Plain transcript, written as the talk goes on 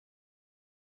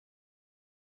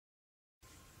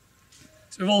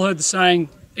So we've all heard the saying,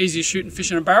 easier shooting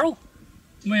fish in a barrel.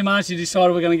 Me and Marcy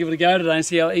decided we're going to give it a go today and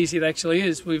see how easy it actually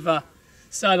is. We've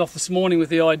started off this morning with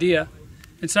the idea,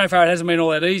 and so far it hasn't been all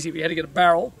that easy. We had to get a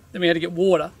barrel, then we had to get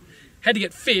water, had to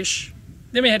get fish,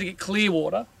 then we had to get clear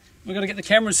water. We've got to get the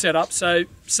cameras set up, so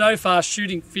far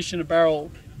shooting fish in a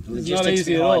barrel is not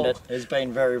easy at all. It has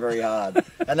been very, very hard.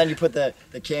 And then you put the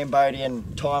Cambodian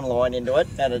timeline into it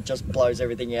and it just blows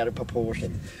everything out of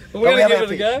proportion. But we're going to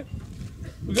give it a go.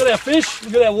 We've got our fish,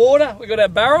 we've got our water, we've got our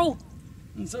barrel,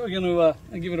 and so we're going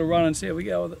to give it a run and see how we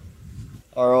go with it.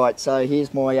 Alright, so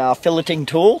here's my filleting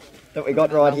tool that we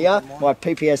got right here, my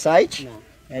PPSH.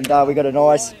 And we got a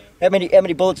nice... How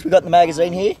many bullets we got in the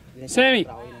magazine here? Sam,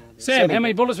 how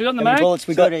many bullets we got in the mag? How many bullets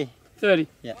we got? 30.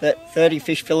 Yeah. 30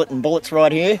 fish fillet and bullets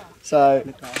right here. So,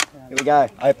 here we go.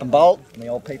 Open bolt, and the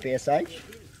old PPSH.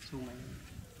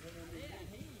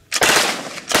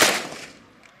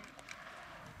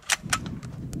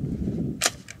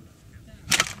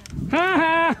 Ha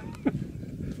ha!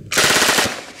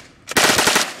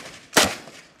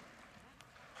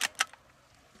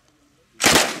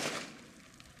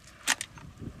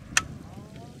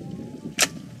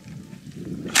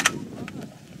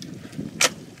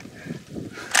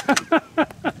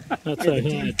 That's so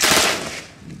hard.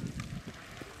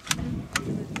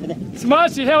 So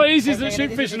Marcy, how easy is it to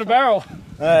shoot fish in a barrel?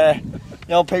 The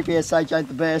old PPSH ain't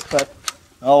the best, but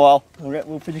oh well,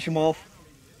 we'll finish them off.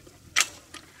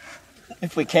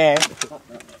 If we can.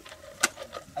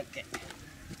 Okay.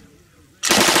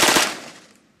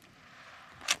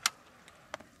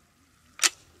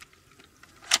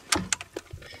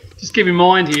 Just keep in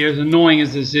mind here, as annoying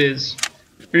as this is,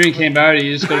 if you're in Cambodia,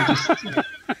 you just got to just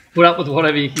put up with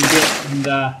whatever you can get. And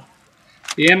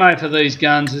the ammo for these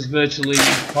guns is virtually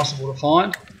impossible to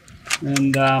find.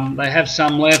 And they have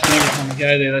some left, and every time we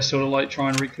go there, they sort of like try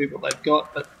and recoup what they've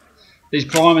got. But these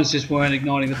primers just weren't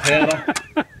igniting the powder.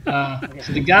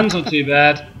 So the gun's not too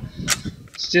bad.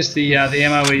 It's just the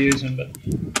ammo we're using. But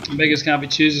beggars can't be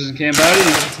choosers in Cambodia.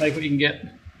 You've got to take what you can get.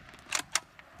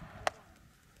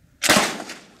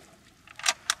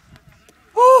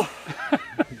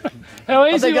 How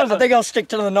easy was it? I think I'll stick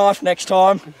to the knife next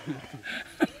time.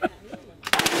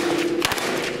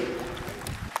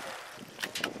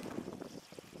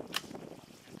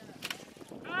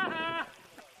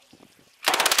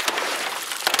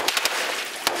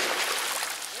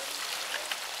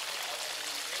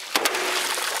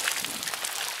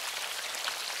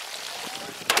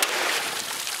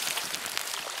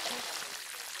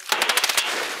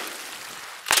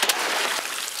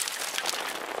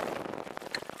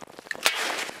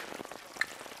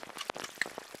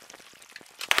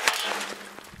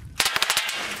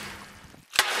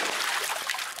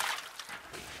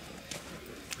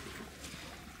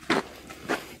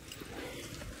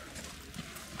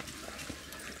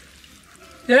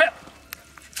 Yeah.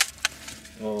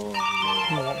 Oh,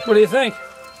 yeah. What do you think?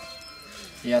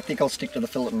 Yeah, I think I'll stick to the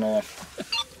fillet knife.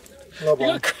 You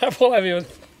got crap all over your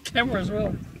camera as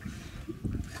well.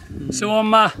 So I'm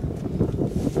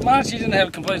Marcy didn't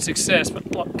have complete success,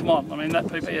 but like, come on, I mean that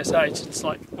PPSH, it's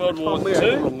like World War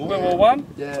II, World War One.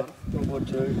 Yeah, World War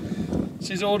II.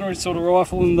 She's ordinary sort of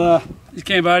rifle, and these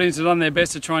Cambodians have done their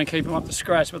best to try and keep them up to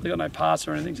scratch, but they've got no parts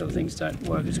or anything, so the things don't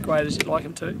work as great as you'd like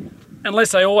them to.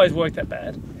 Unless they always work that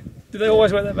bad. Do they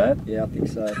always work that bad? Yeah, I think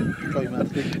so.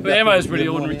 The ammo is pretty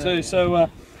ordinary too, so I'm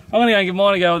going to go and give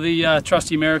mine a go with the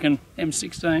trusty American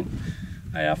M16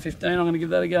 AR-15. I'm going to give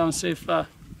that a go and see if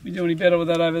we do any better with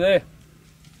that over there.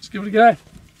 Let's give it a go.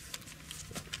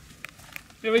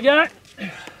 Here we go.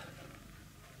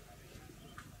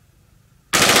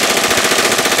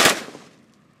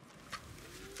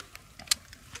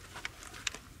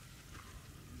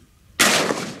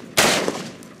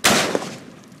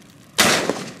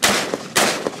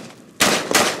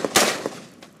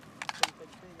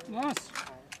 Nice.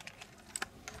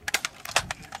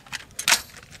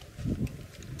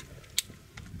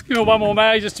 Give it one more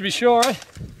mag just to be sure, eh?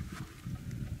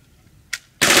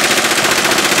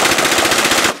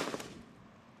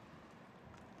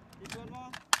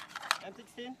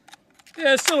 Yeah,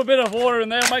 there's still a bit of water in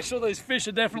there. Make sure these fish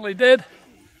are definitely dead.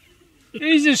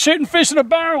 Easy as shooting fish in a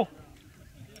barrel.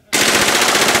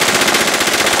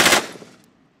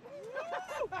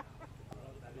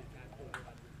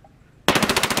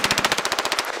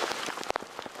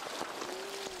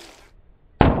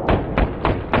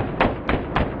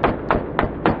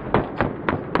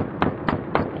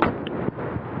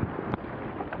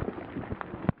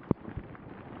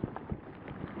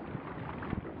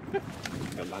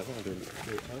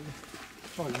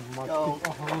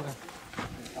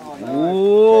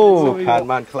 Ồ, hàn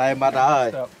màn clay mà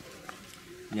ơi.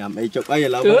 Nhầm y chụp ấy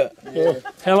lâu.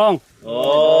 How long?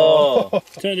 Oh.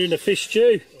 Turned into fish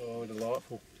stew. Oh,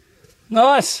 delightful.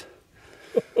 Nice.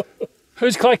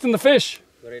 Who's collecting the fish?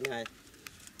 Very nice.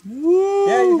 Woo.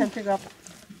 Yeah, you can pick up.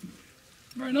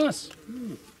 Very nice.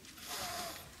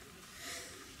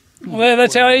 Well,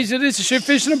 that's how easy it is to shoot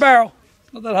fish in a barrel.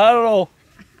 Not that hard at all.